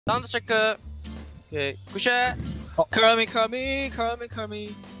사운드 체크. 오케이. 굿샷. Call me.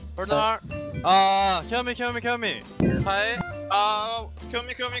 홀더. Kill me. 하이. Kill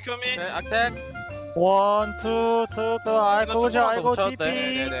me. 오케이. 악택. 1, 2, 2, 알고 멈춰도 돼.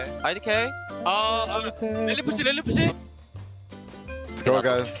 TP. IDK. 랠리 푸시. Let's go,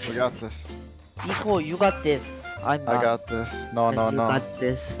 guys. We got this. Eco, you got this. I got this. No. You got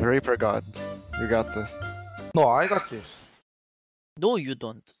this. Reaper God. You got this. No, I got this. No, you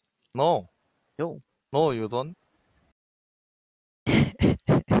don't. No. No. No, you don't.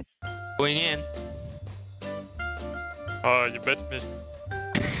 Going in. You bet me.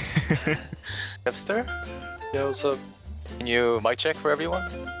 Hipster? Yo, what's up? Can you mic check for everyone?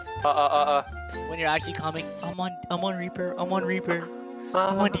 When you're actually coming, I'm on Reaper. I'm gonna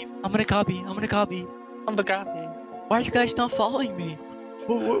copy. I'm the copy. Why are you guys not following me?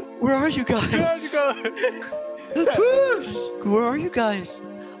 Where are you guys? Push! Where are you guys?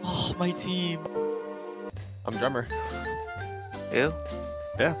 Oh, my team. I'm drummer. You?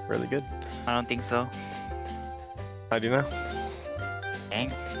 Yeah, really good. I don't think so. How do you know?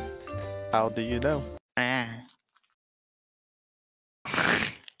 Dang. How do you know?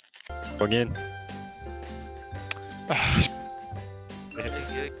 Again.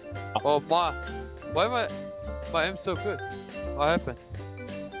 Oh my. Why my aim so good? What happened?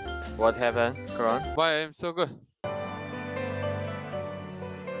 What happened, Karan? Why aim so good?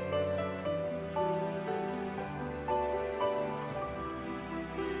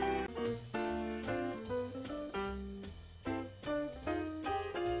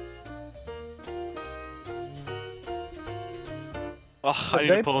 I need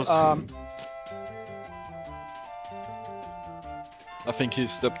to pause. I think he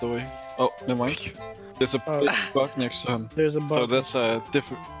stepped away. Oh, never mind. There's a bug next to him. There's a bug. So that's a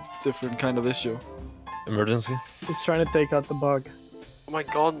different kind of issue. Emergency. It's trying to take out the bug. Oh my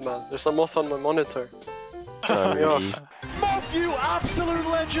god, man. There's a moth on my monitor. Pissing me off. Moth, you absolute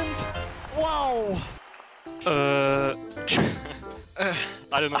legend! Wow!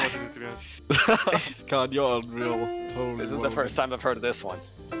 I don't know what to do, to be honest. God, you're unreal. Holy This is moly. the first time I've heard this one.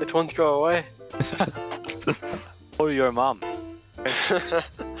 It won't go away. Or your mom.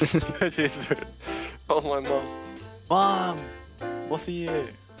 Jesus. Oh my mom. Mom! What's here?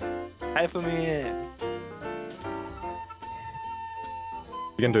 Help me!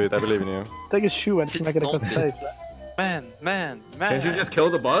 You can do it. I believe in you. Take his shoe and smack it across the face. Man. Can't you just kill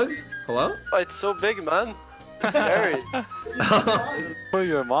the bug? Hello? Oh, it's so big, man. It's scary. For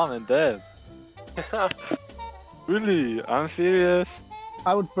your mom and dad. Really? I'm serious.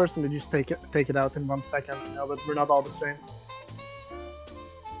 I would personally just take it out in 1 second, you know, but we're not all the same.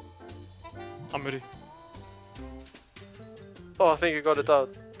 I'm ready. Oh, I think I got it out.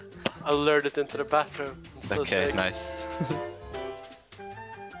 I lured it into the bathroom. I'm so sick. Nice.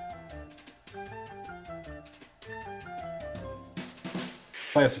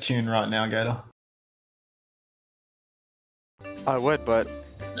 Play us a tune right now, Gator. I would, but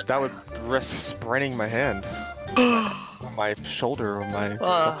that would risk spraining my hand. Or my shoulder or my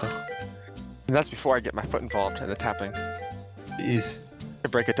something. And that's before I get my foot involved in the tapping. Jeez. I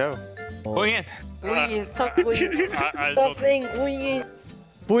break a toe. Going in! Going in. Stop playing. Going in.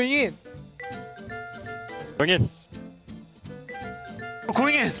 Going in.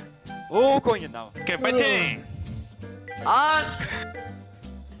 Going in! Oh, going in now. Okay, fighting! Go.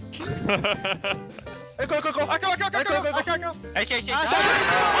 I go.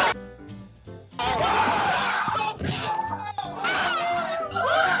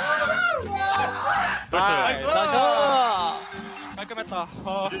 깔끔했다.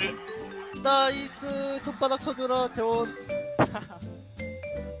 나이스. 손바닥 쳐주라, 재원.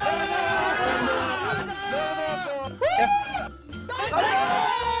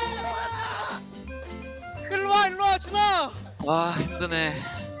 일로와, 준아. 아 힘드네.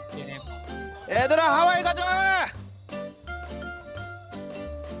 얘들아, 하와이 가자.